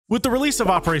With the release of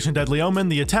Operation Deadly Omen,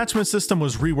 the attachment system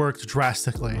was reworked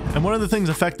drastically, and one of the things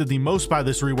affected the most by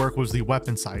this rework was the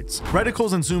weapon sights.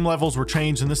 Reticles and zoom levels were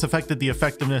changed, and this affected the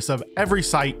effectiveness of every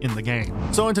sight in the game.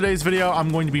 So in today's video, I'm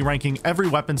going to be ranking every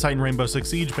weapon sight in Rainbow Six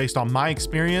Siege based on my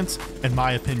experience and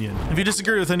my opinion. If you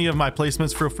disagree with any of my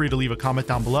placements, feel free to leave a comment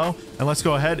down below, and let's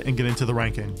go ahead and get into the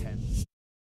ranking.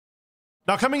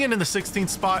 Now coming in the 16th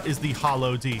spot is the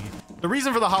Holo D. The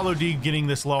reason for the Holo D getting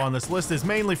this low on this list is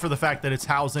mainly for the fact that its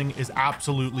housing is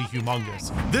absolutely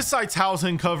humongous. This sight's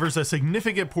housing covers a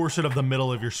significant portion of the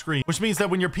middle of your screen, which means that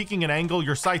when you're peeking an angle,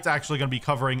 your sight's actually going to be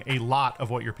covering a lot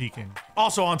of what you're peeking.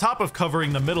 Also, on top of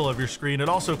covering the middle of your screen, it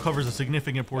also covers a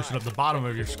significant portion of the bottom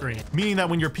of your screen, meaning that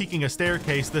when you're peeking a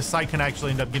staircase, this sight can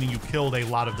actually end up getting you killed a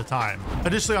lot of the time.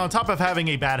 Additionally, on top of having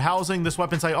a bad housing, this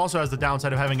weapon sight also has the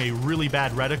downside of having a really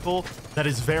bad reticle that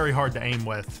is very hard to aim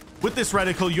with. With this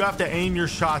reticle, you have to aim your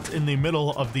shots in the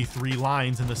middle of the three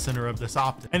lines in the center of this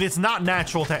optic, and it's not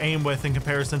natural to aim with in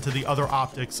comparison to the other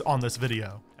optics on this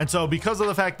video. And so because of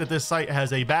the fact that this sight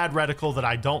has a bad reticle that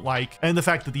I don't like, and the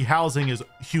fact that the housing is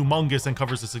humongous and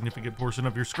covers a significant portion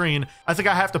of your screen, I think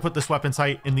I have to put this weapon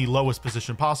sight in the lowest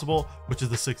position possible, which is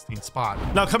the 16th spot.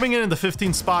 Now coming in the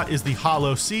 15th spot is the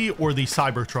Holo C, or the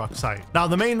Cybertruck sight. Now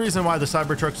the main reason why the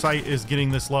Cybertruck sight is getting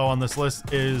this low on this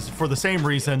list is for the same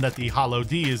reason that the Holo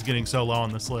D is getting so low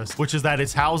on this list, which is that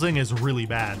its housing is really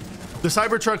bad. The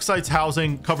Cybertruck sight's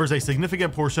housing covers a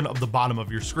significant portion of the bottom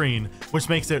of your screen, which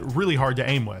makes it really hard to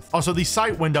aim with. Also, the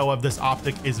sight window of this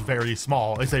optic is very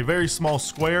small. It's a very small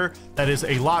square that is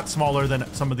a lot smaller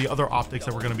than some of the other optics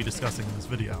that we're going to be discussing in this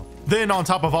video. Then on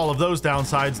top of all of those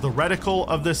downsides, the reticle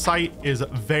of this sight is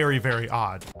very, very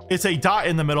odd. It's a dot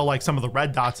in the middle like some of the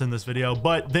red dots in this video,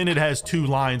 but then it has two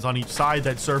lines on each side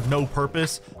that serve no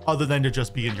purpose other than to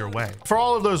just be in your way. For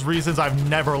all of those reasons, I've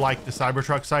never liked the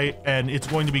Cybertruck sight, and it's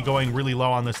going to be going really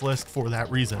low on this list for that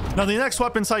reason. Now the next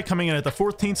weapon sight coming in at the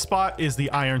 14th spot is the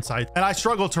Iron Sight, and I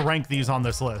struggle to rank these on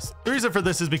this list. The reason for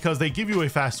this is because they give you a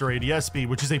faster ADS speed,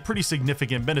 which is a pretty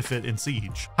significant benefit in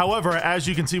Siege. However, as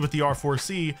you can see with the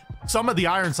R4C, some of the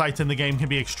iron sights in the game can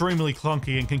be extremely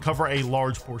clunky and can cover a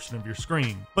large portion of your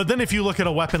screen. But then if you look at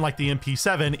a weapon like the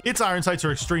MP7, its iron sights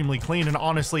are extremely clean and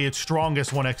honestly its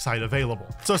strongest 1x sight available.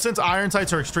 So since iron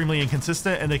sights are extremely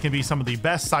inconsistent and they can be some of the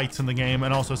best sights in the game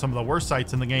and also some of the worst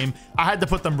sights in the game, I had to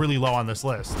put them really low on this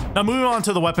list. Now moving on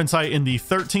to the weapon sight in the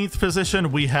 13th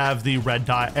position, we have the Red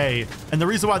Dot A. And the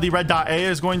reason why the Red Dot A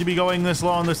is going to be going this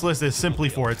low on this list is simply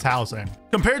for its housing.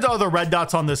 Compared to other red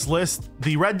dots on this list,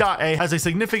 the Red Dot A has a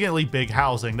significantly big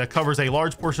housing that covers a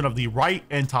large portion of the right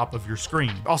and top of your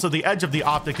screen. Also, the edge of the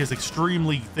optic is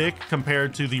extremely thick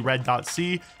compared to the Red Dot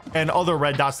C and other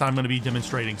red dots that I'm going to be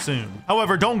demonstrating soon.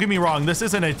 However, don't get me wrong, this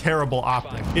isn't a terrible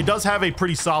optic. It does have a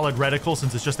pretty solid reticle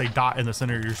since it's just a dot in the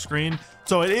center of your screen,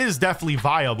 so it is definitely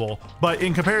viable, but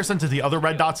in comparison to the other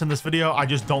red dots in this video, I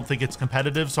just don't think it's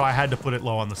competitive, so I had to put it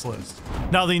low on this list.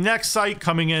 Now the next sight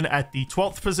coming in at the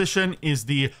 12th position is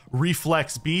the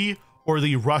Reflex B, or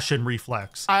the Russian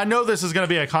Reflex. I know this is going to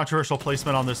be a controversial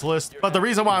placement on this list, but the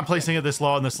reason why I'm placing it this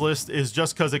low on this list is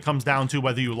just because it comes down to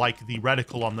whether you like the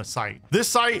reticle on the sight. This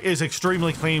sight is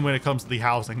extremely clean when it comes to the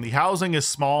housing. The housing is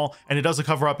small and it doesn't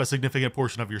cover up a significant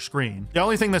portion of your screen. The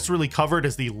only thing that's really covered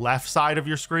is the left side of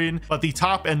your screen, but the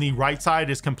top and the right side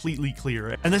is completely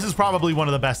clear. And this is probably one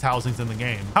of the best housings in the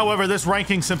game. However, this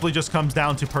ranking simply just comes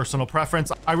down to personal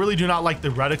preference. I really do not like the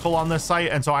reticle on this sight,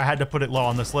 and so I had to put it low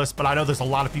on this list, but I know there's a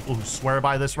lot of people who swear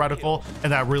by this reticle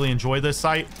and that really enjoy this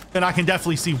sight, and I can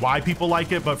definitely see why people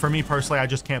like it, but for me personally, I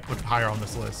just can't put it higher on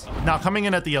this list. Now coming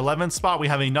in at the 11th spot, we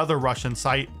have another Russian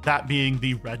sight, that being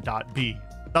the Red Dot B.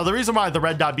 Now, the reason why the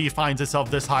Red Dot B finds itself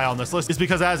this high on this list is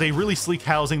because it has a really sleek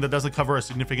housing that doesn't cover a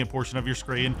significant portion of your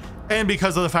screen, and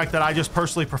because of the fact that I just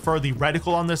personally prefer the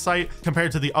reticle on this sight compared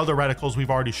to the other reticles we've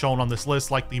already shown on this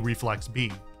list, like the Reflex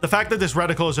B. The fact that this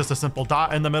reticle is just a simple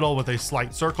dot in the middle with a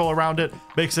slight circle around it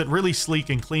makes it really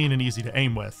sleek and clean and easy to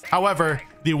aim with. However,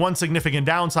 the one significant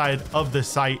downside of this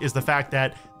sight is the fact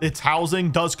that its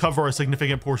housing does cover a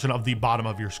significant portion of the bottom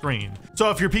of your screen. So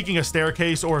if you're peeking a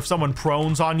staircase or if someone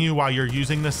prones on you while you're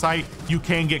using this sight, you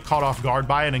can get caught off guard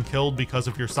by it and killed because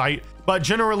of your sight. But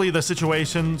generally the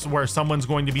situations where someone's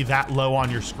going to be that low on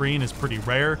your screen is pretty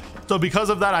rare. So because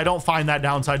of that, I don't find that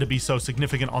downside to be so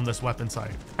significant on this weapon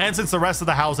sight. And since the rest of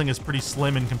the housing is pretty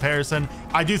slim in comparison,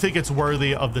 I do think it's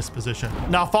worthy of this position.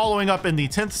 Now following up in the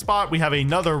 10th spot, we have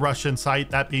another Russian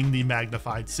sight, that being the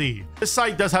Magnified C. This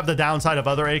sight does have the downside of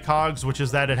other ACOGs, which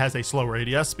is that it has a slower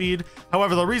ADS speed.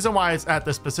 However, the reason why it's at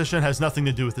this position has nothing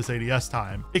to do with this ADS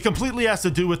time. It completely has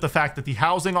to do with the fact that the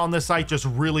housing on this sight just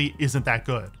really isn't that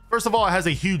good. First of all, it has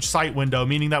a huge sight window,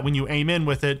 meaning that when you aim in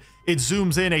with it, it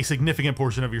zooms in a significant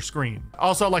portion of your screen.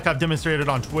 Also, like I've demonstrated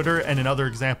on Twitter and in other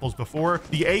examples before,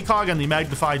 the ACOG and the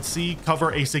magnified C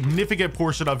cover a significant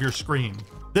portion of your screen.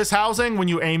 This housing, when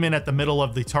you aim in at the middle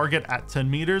of the target at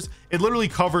 10 meters, it literally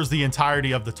covers the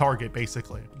entirety of the target,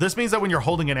 basically. This means that when you're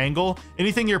holding an angle,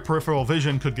 anything in your peripheral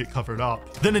vision could get covered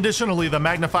up. Then additionally, the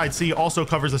magnified C also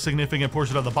covers a significant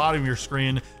portion of the bottom of your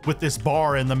screen with this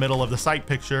bar in the middle of the sight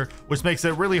picture, which makes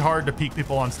it really hard to peek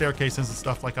people on staircases and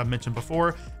stuff like I've mentioned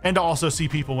before, and to also see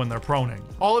people when they're proning.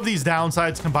 All of these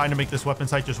downsides combine to make this weapon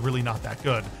sight just really not that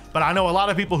good. But I know a lot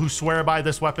of people who swear by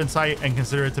this weapon sight and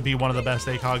consider it to be one of the best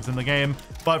ACOGs in the game.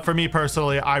 But for me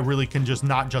personally, I really can just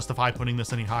not justify putting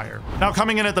this any higher. Now,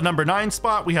 coming in at the number 9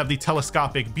 spot, we have the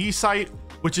telescopic B sight,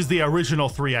 which is the original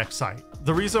 3x sight.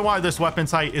 The reason why this weapon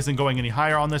sight isn't going any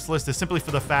higher on this list is simply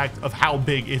for the fact of how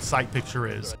big its sight picture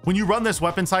is. When you run this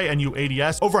weapon sight and you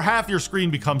ADS, over half your screen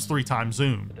becomes 3 times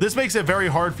zoom. This makes it very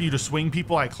hard for you to swing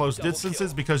people at close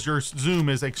distances because your zoom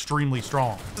is extremely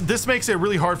strong. This makes it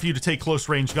really hard for you to take close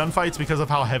range gunfights because of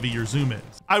how heavy your zoom is.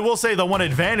 I will say the one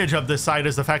advantage of this sight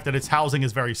is the fact that its housing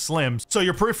is very slim, so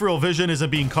your peripheral vision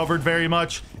isn't being covered very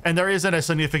much, and there isn't a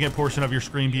significant portion of your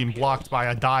screen being blocked by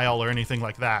a dial or anything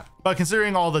like that. But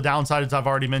considering all the downsides I've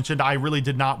already mentioned, I really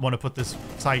did not want to put this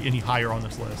sight any higher on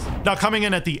this list. Now, coming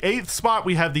in at the 8th spot,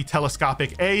 we have the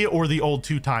telescopic A, or the old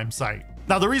 2x sight.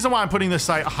 Now, the reason why I'm putting this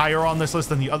sight higher on this list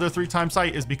than the other 3x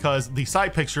sight is because the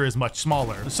sight picture is much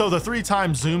smaller. So the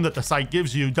 3x zoom that the sight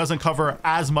gives you doesn't cover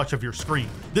as much of your screen.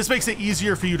 This makes it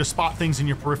easier for you to spot things in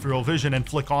your peripheral vision and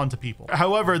flick onto people.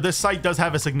 However, this sight does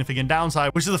have a significant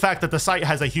downside, which is the fact that the sight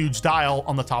has a huge dial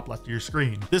on the top left of your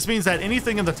screen. This means that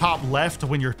anything in the top left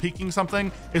when you're peeking something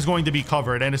is going to be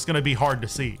covered, and it's going to be hard to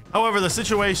see. However, the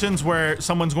situations where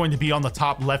someone's going to be on the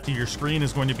top left of your screen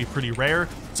is going to be pretty rare,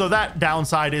 so that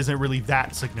downside isn't really that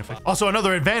significant. Also,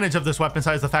 another advantage of this weapon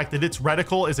sight is the fact that its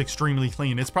reticle is extremely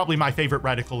clean. It's probably my favorite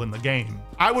reticle in the game.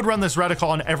 I would run this reticle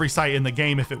on every sight in the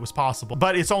game if it was possible,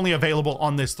 but it's only available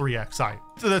on this 3x sight.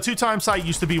 So the 2x sight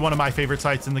used to be one of my favorite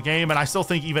sights in the game, and I still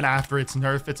think even after its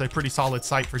nerf, it's a pretty solid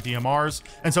sight for DMRs.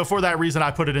 And so for that reason, I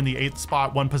put it in the 8th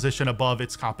spot, one position above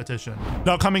its competition.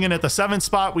 Now, coming in at the 7th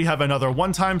spot, we have another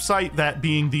 1x sight, that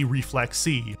being the Reflex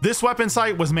C. This weapon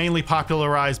sight was mainly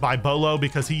popularized by Bolo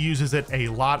because he uses it a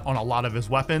lot on a lot of his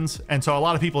weapons, and so a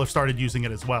lot of people have started using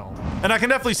it as well. And I can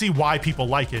definitely see why people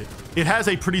like it. It has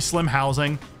a pretty slim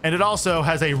housing, and it also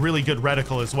has a really good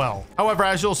reticle as well. However,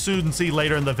 as you'll soon see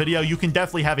later in the video, you can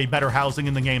definitely have a better housing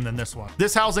in the game than this one.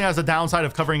 This housing has a downside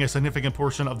of covering a significant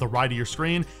portion of the right of your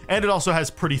screen, and it also has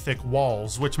pretty thick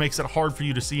walls, which makes it hard for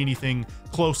you to see anything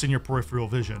close in your peripheral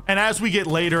vision. And as we get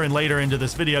later and later into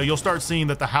this video, you'll start seeing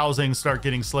that the housings start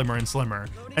getting slimmer and slimmer.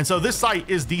 And so this sight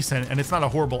is decent, and it's not a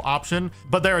horrible option,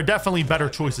 but there are definitely better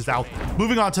choices out there.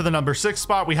 Moving on to the number 6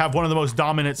 spot, we have one of the most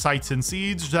dominant sights in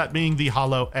Siege, that being the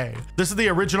Holo A. This is the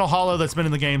original Holo that's been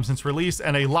in the game since release,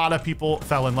 and a lot of people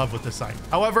fell in love with this sight.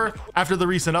 However, after the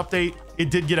recent update, it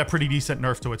did get a pretty decent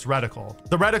nerf to its reticle.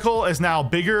 The reticle is now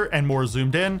bigger and more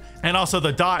zoomed in, and also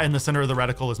the dot in the center of the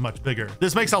reticle is much bigger.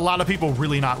 This makes a lot of people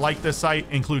really not like this sight,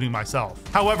 including myself.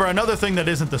 However, another thing that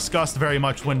isn't discussed very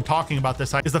much when talking about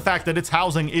this sight is the fact that its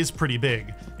housing is pretty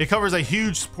big. It covers a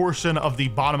huge portion of the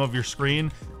bottom of your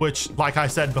screen, which, like I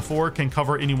said before, can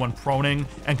cover anyone proning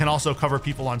and can also cover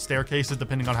people on staircases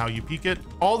depending on how you peek it.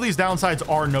 All these downsides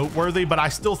are noteworthy, but I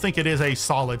still think it is a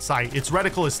solid sight. Its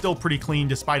reticle is still pretty clean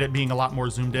despite it being a lot more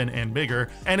zoomed in and bigger,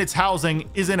 and its housing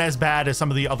isn't as bad as some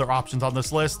of the other options on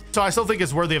this list. So I still think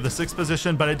it's worthy of the 6th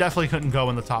position, but it definitely couldn't go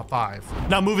in the top 5.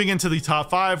 Now, moving into the top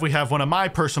 5, we have one of my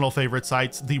personal favorite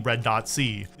sights, the Red Dot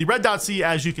C. The Red Dot C,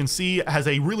 as you can see, has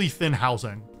a really thin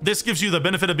housing. This gives you the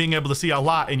benefit of being able to see a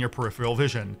lot in your peripheral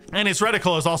vision. And its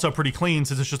reticle is also pretty clean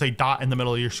since it's just a dot in the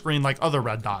middle of your screen like other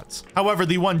red dots. However,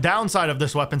 the one downside of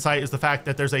this weapon sight is the fact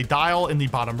that there's a dial in the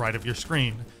bottom right of your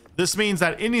screen. This means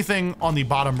that anything on the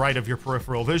bottom right of your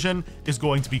peripheral vision is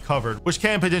going to be covered, which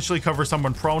can potentially cover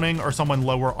someone proning or someone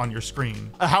lower on your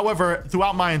screen. However,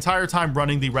 throughout my entire time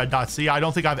running the Red Dot C, I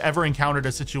don't think I've ever encountered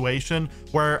a situation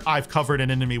where I've covered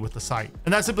an enemy with the sight.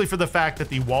 And that's simply for the fact that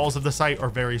the walls of the sight are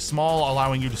very small,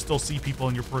 allowing you to still see people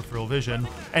in your peripheral vision.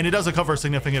 And it doesn't cover a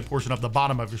significant portion of the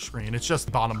bottom of your screen. It's just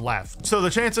the bottom left. So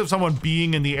the chance of someone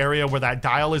being in the area where that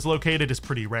dial is located is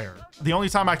pretty rare. The only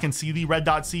time I can see the Red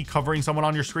Dot C covering someone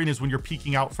on your screen is when you're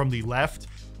peeking out from the left.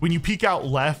 When you peek out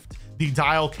left, the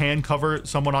dial can cover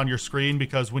someone on your screen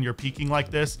because when you're peeking like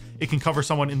this, it can cover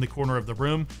someone in the corner of the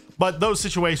room. But those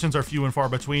situations are few and far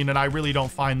between, and I really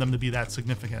don't find them to be that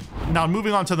significant. Now,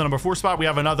 moving on to the number 4 spot, we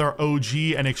have another OG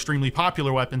and extremely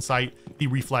popular weapon sight, the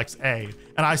Reflex A.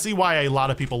 And I see why a lot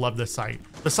of people love this sight.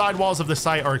 The sidewalls of the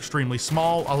sight are extremely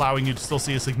small, allowing you to still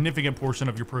see a significant portion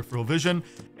of your peripheral vision.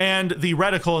 And the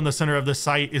reticle in the center of the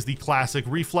sight is the classic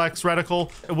reflex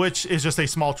reticle, which is just a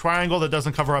small triangle that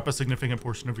doesn't cover up a significant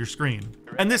portion of your screen.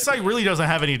 And this sight really doesn't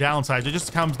have any downsides. It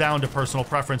just comes down to personal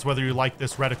preference, whether you like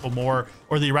this reticle more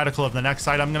or the reticle of the next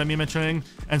sight I'm going to be mentioning.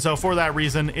 And so for that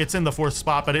reason, it's in the 4th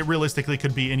spot, but it realistically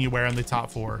could be anywhere in the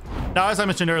top 4. Now, as I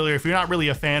mentioned earlier, if you're not really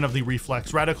a fan of the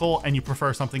reflex reticle and you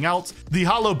prefer something else, the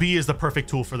Holo B is the perfect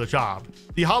tool for the job.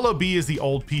 The Holo B is the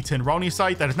old P10 Roni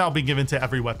sight that has now been given to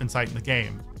every weapon sight in the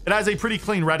game. It has a pretty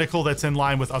clean reticle that's in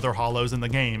line with other holos in the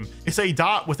game. It's a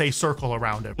dot with a circle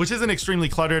around it, which isn't extremely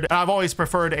cluttered, and I've always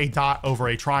preferred a dot over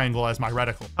a triangle as my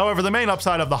reticle. However, the main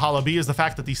upside of the Holo B is the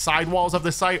fact that the sidewalls of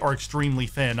the sight are extremely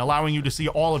thin, allowing you to see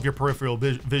all of your peripheral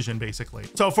vision, basically.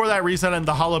 So for that reason,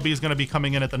 the Holo B is going to be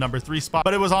coming in at the number 3 spot,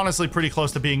 but it was honestly pretty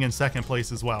close to being in 2nd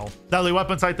place as well. Now, the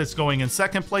weapon sight that's going in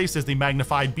 2nd place is the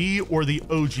Magnified B, or the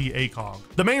OG ACOG.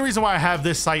 The main reason why I have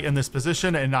this sight in this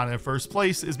position and not in 1st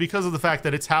place is because of the fact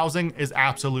that its housing is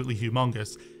absolutely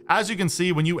humongous. As you can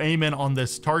see, when you aim in on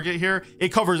this target here, it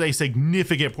covers a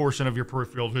significant portion of your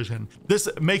peripheral vision. This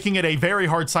making it a very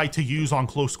hard sight to use on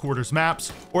close quarters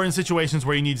maps or in situations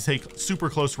where you need to take super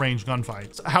close range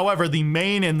gunfights. However, the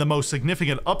main and the most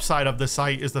significant upside of this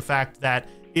sight is the fact that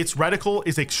its reticle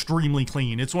is extremely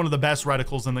clean. It's one of the best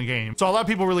reticles in the game. So a lot of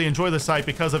people really enjoy the sight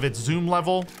because of its zoom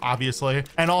level, obviously,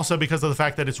 and also because of the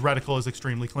fact that its reticle is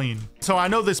extremely clean. So I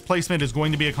know this placement is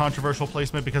going to be a controversial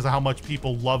placement because of how much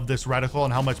people love this reticle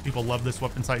and how much people love this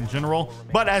weapon sight in general.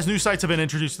 But as new sights have been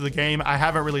introduced to the game, I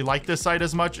haven't really liked this sight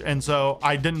as much, and so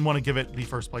I didn't want to give it the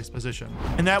 1st place position.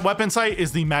 And that weapon sight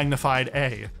is the Magnified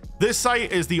A. This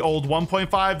sight is the old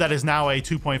 1.5 that is now a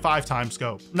 2.5 times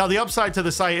scope. Now, the upside to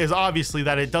the sight is obviously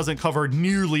that it doesn't cover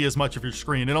nearly as much of your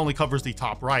screen. It only covers the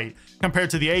top right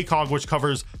compared to the ACOG, which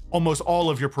covers almost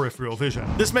all of your peripheral vision.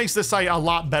 This makes this sight a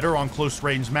lot better on close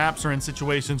range maps or in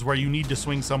situations where you need to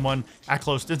swing someone at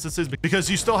close distances because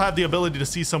you still have the ability to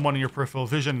see someone in your peripheral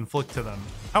vision and flick to them.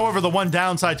 However, the one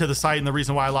downside to the sight and the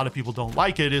reason why a lot of people don't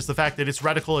like it is the fact that its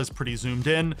reticle is pretty zoomed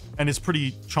in and is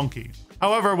pretty chunky.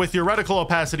 However, with your reticle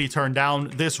opacity turned down,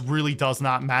 this really does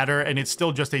not matter, and it's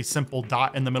still just a simple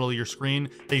dot in the middle of your screen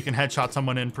that you can headshot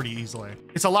someone in pretty easily.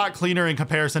 It's a lot cleaner in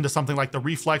comparison to something like the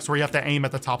reflex where you have to aim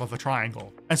at the top of a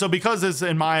triangle. And so because this,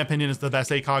 in my opinion, is the best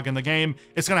ACOG in the game,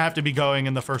 it's going to have to be going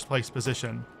in the 1st place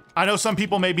position. I know some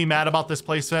people may be mad about this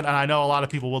placement, and I know a lot of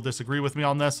people will disagree with me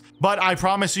on this, but I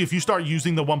promise you, if you start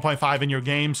using the 1.5 in your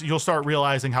games, you'll start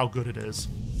realizing how good it is.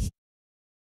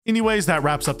 Anyways, that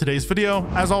wraps up today's video.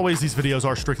 As always, these videos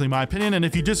are strictly my opinion, and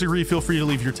if you disagree, feel free to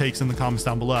leave your takes in the comments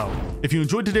down below. If you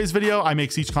enjoyed today's video, I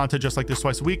make Siege content just like this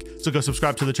twice a week, so go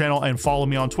subscribe to the channel and follow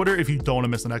me on Twitter if you don't want to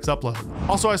miss the next upload.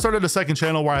 Also, I started a 2nd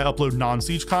channel where I upload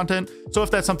non-Siege content, so if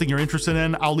that's something you're interested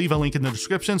in, I'll leave a link in the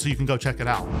description so you can go check it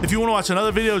out. If you want to watch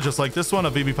another video just like this one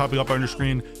of me popping up on your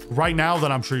screen right now,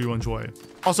 then I'm sure you'll enjoy it.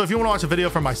 Also, if you want to watch a video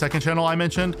from my 2nd channel I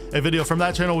mentioned, a video from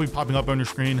that channel will be popping up on your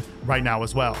screen right now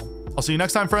as well. I'll see you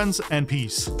next time, friends, and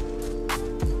peace.